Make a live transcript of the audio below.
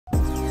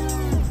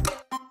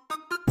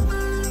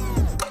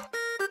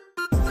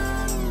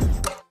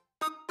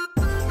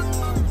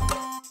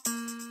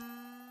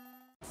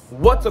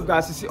What's up,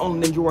 guys? It's the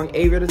only ninja wearing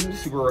aviators and the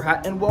super rare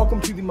hat, and welcome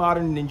to the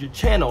Modern Ninja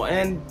channel.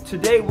 And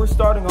today we're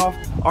starting off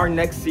our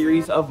next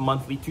series of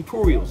monthly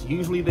tutorials.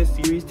 Usually this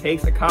series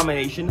takes a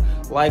combination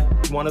like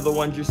one of the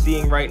ones you're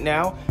seeing right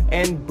now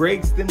and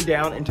breaks them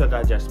down into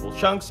digestible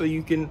chunks so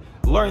you can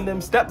learn them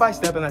step by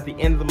step, and at the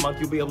end of the month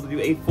you'll be able to do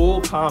a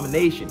full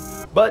combination.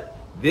 But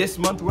this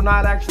month we're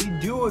not actually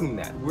doing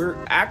that. We're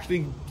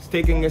actually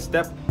taking a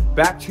step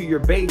back to your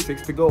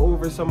basics to go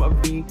over some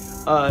of the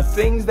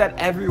things that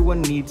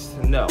everyone needs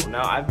to know.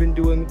 Now, I've been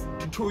doing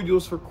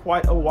tutorials for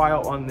quite a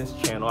while on this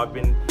channel.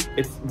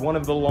 It's one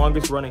of the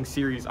longest running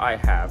series I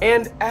have.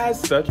 And as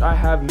such, I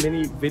have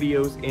many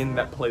videos in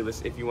that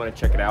playlist. If you want to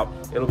check it out,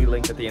 it'll be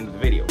linked at the end of the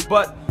video.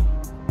 But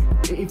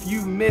if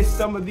you miss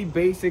some of the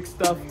basic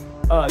stuff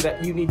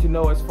that you need to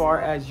know as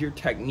far as your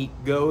technique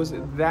goes,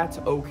 that's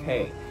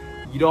okay.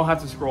 You don't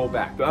have to scroll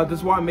back.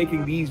 That's why I'm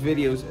making these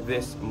videos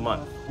this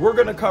month. We're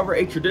gonna cover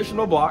a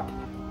traditional block,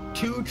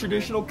 2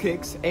 traditional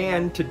kicks,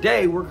 and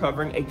today we're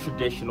covering a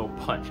traditional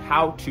punch,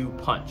 how to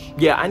punch.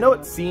 Yeah, I know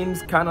it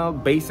seems kind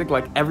of basic,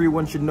 like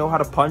everyone should know how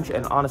to punch,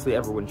 and honestly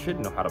everyone should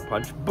know how to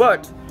punch,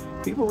 but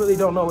people really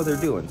don't know what they're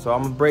doing. So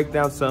I'm gonna break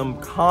down some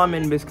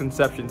common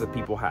misconceptions that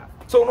people have.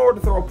 So in order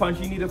to throw a punch,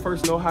 you need to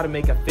first know how to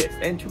make a fist.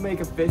 And to make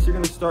a fist, you're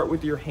gonna start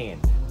with your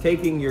hand,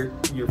 taking your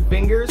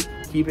fingers,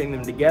 keeping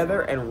them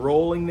together and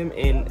rolling them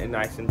in and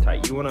nice and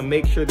tight. You wanna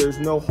make sure there's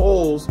no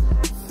holes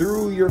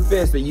through your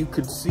fist that you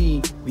could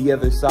see the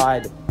other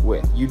side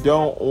with. You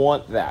don't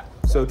want that.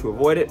 So to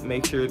avoid it,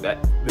 make sure that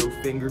those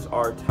fingers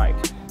are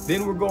tight.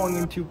 Then we're going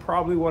into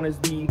probably what is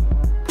the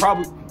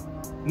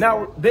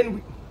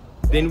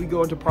then we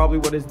go into probably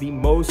what is the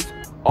most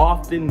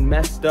often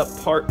messed up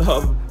part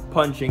of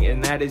punching,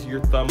 and that is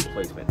your thumb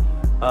placement.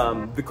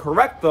 The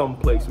correct thumb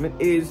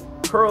placement is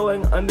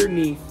curling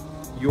underneath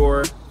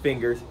your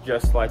fingers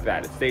just like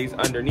that. It stays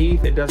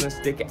underneath, it doesn't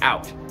stick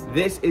out.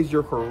 This is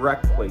your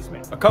correct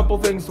placement. A couple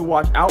things to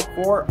watch out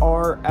for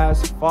are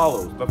as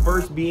follows. The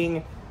first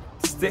being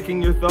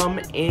sticking your thumb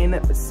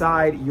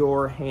inside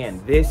your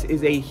hand. This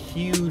is a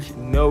huge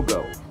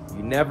no-go.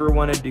 You never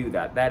want to do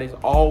that. That is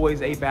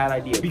always a bad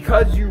idea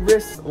because you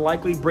risk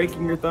likely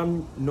breaking your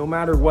thumb no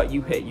matter what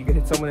you hit. You can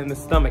hit someone in the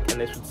stomach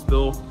and this would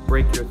still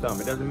break your thumb.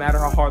 It doesn't matter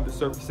how hard the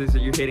surface is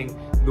that you're hitting.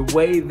 The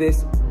way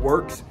this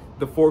works,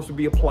 the force will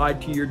be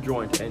applied to your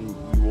joint and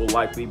you will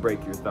likely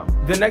break your thumb.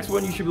 The next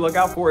one you should look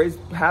out for is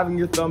having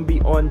your thumb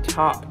be on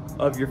top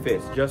of your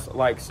fist, just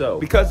like so.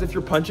 Because if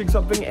you're punching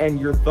something and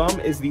your thumb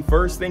is the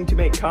first thing to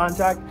make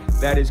contact,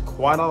 that is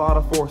quite a lot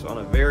of force on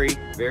a very,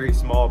 very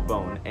small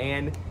bone,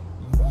 and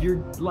you're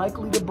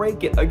likely to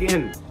break it.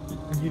 Again,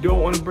 you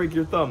don't want to break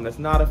your thumb. That's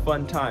not a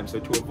fun time. So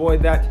to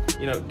avoid that,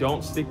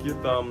 don't stick your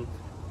thumb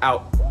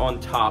out on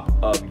top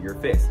of your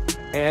fist.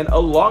 And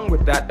along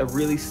with that, a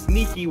really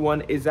sneaky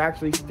one is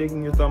actually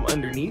sticking your thumb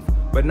underneath,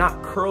 but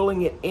not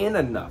curling it in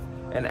enough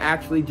and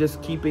actually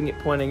just keeping it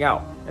pointing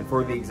out. And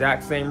for the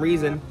exact same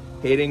reason,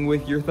 hitting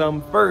with your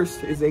thumb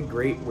first is a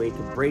great way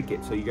to break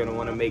it. So you're gonna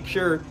wanna make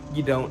sure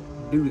you don't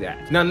do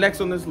that. Now, next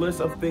on this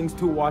list of things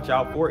to watch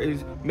out for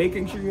is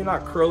making sure you're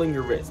not curling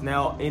your wrist.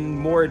 Now, in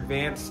more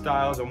advanced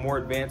styles or more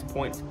advanced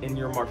points in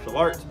your martial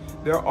arts,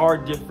 there are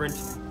different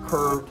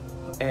curved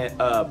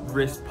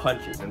wrist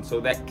punches, and so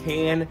that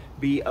can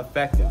be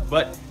effective,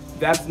 but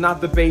that's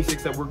not the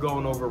basics that we're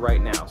going over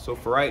right now. So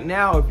for right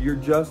now, if you're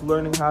just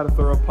learning how to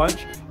throw a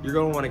punch, you're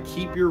going to want to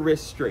keep your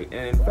wrist straight,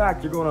 and in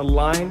fact you're going to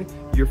line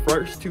your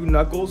first 2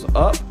 knuckles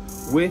up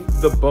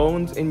with the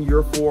bones in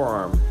your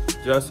forearm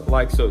just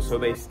like so, so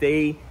they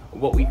stay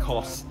what we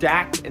call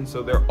stacked, and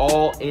so they're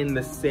all in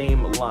the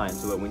same line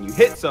so that when you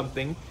hit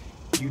something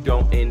you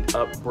don't end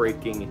up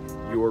breaking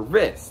your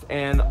wrist.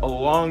 And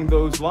along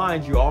those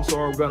lines, you also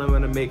are going to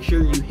want to make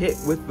sure you hit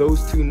with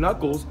those 2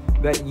 knuckles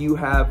that you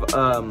have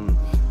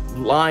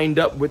lined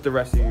up with the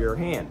rest of your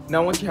hand.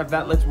 Now, once you have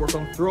that, let's work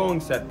on throwing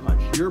said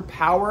punch. Your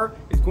power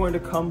is going to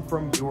come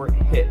from your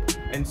hip,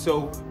 and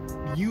so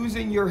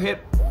using your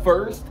hip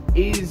first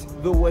is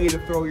the way to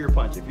throw your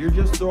punch. If you're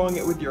just throwing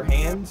it with your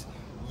hands,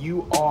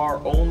 you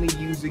are only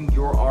using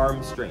your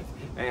arm strength,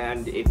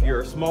 and if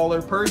you're a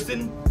smaller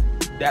person,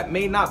 that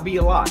may not be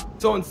a lot.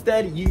 So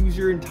instead, use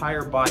your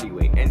entire body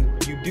weight,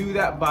 and you do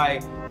that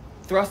by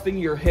thrusting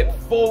your hip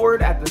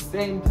forward at the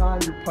same time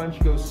your punch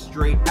goes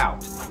straight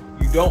out.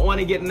 You don't want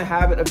to get in the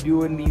habit of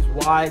doing these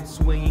wide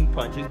swinging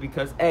punches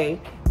because A,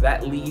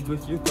 that leads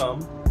with your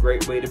thumb,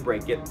 great way to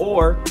break it,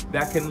 or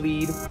that can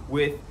lead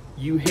with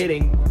you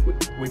hitting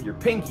with your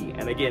pinky,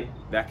 and again,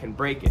 that can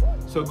break it.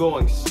 So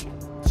going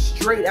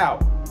straight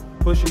out,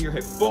 pushing your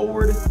hip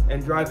forward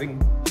and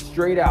driving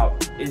straight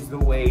out is the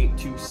way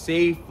to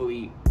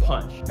safely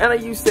punch. And I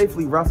use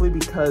safely roughly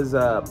because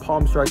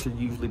palm strikes are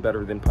usually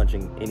better than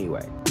punching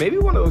anyway. Maybe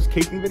one of those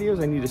kicking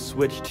videos I need to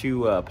switch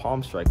to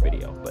palm strike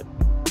video, but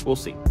we'll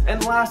see.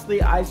 And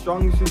lastly, I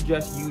strongly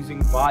suggest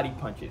using body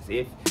punches.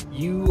 If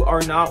you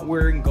are not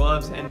wearing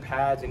gloves and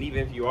pads, and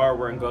even if you are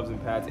wearing gloves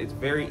and pads, it's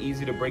very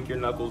easy to break your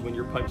knuckles when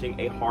you're punching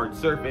a hard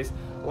surface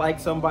like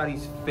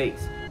somebody's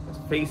face. His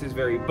face is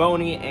very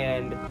bony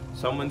and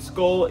someone's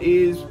skull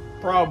is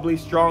probably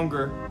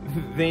stronger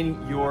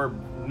than your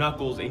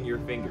knuckles in your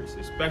fingers,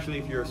 especially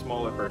if you're a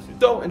smaller person.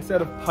 So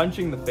instead of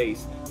punching the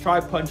face, try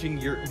punching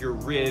your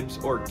ribs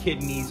or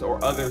kidneys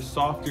or other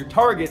softer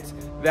targets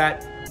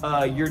that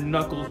your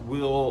knuckles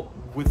will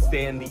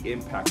withstand the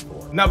impact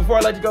for. Now, before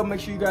I let you go, make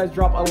sure you guys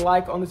drop a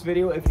like on this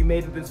video if you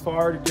made it this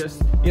far to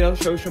just, you know,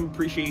 show some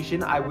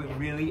appreciation. I would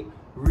really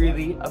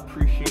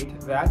appreciate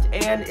that.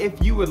 And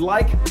if you would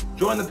like,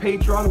 join the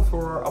Patreon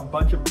for a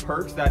bunch of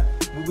perks that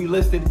will be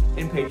listed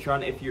in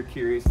Patreon if you're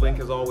curious. Link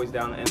is always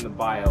down in the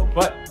bio.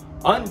 But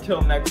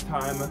until next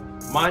time,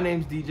 my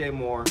name's DJ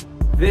Moore.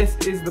 This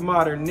is the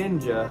Modern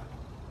Ninja,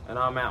 and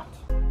I'm out.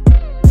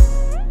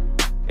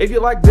 If you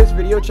like this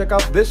video, check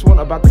out this one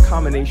about the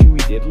combination we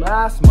did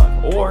last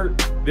month, or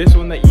this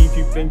one that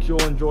YouTube thinks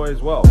you'll enjoy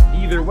as well.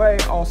 Either way,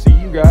 I'll see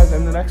you guys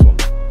in the next one.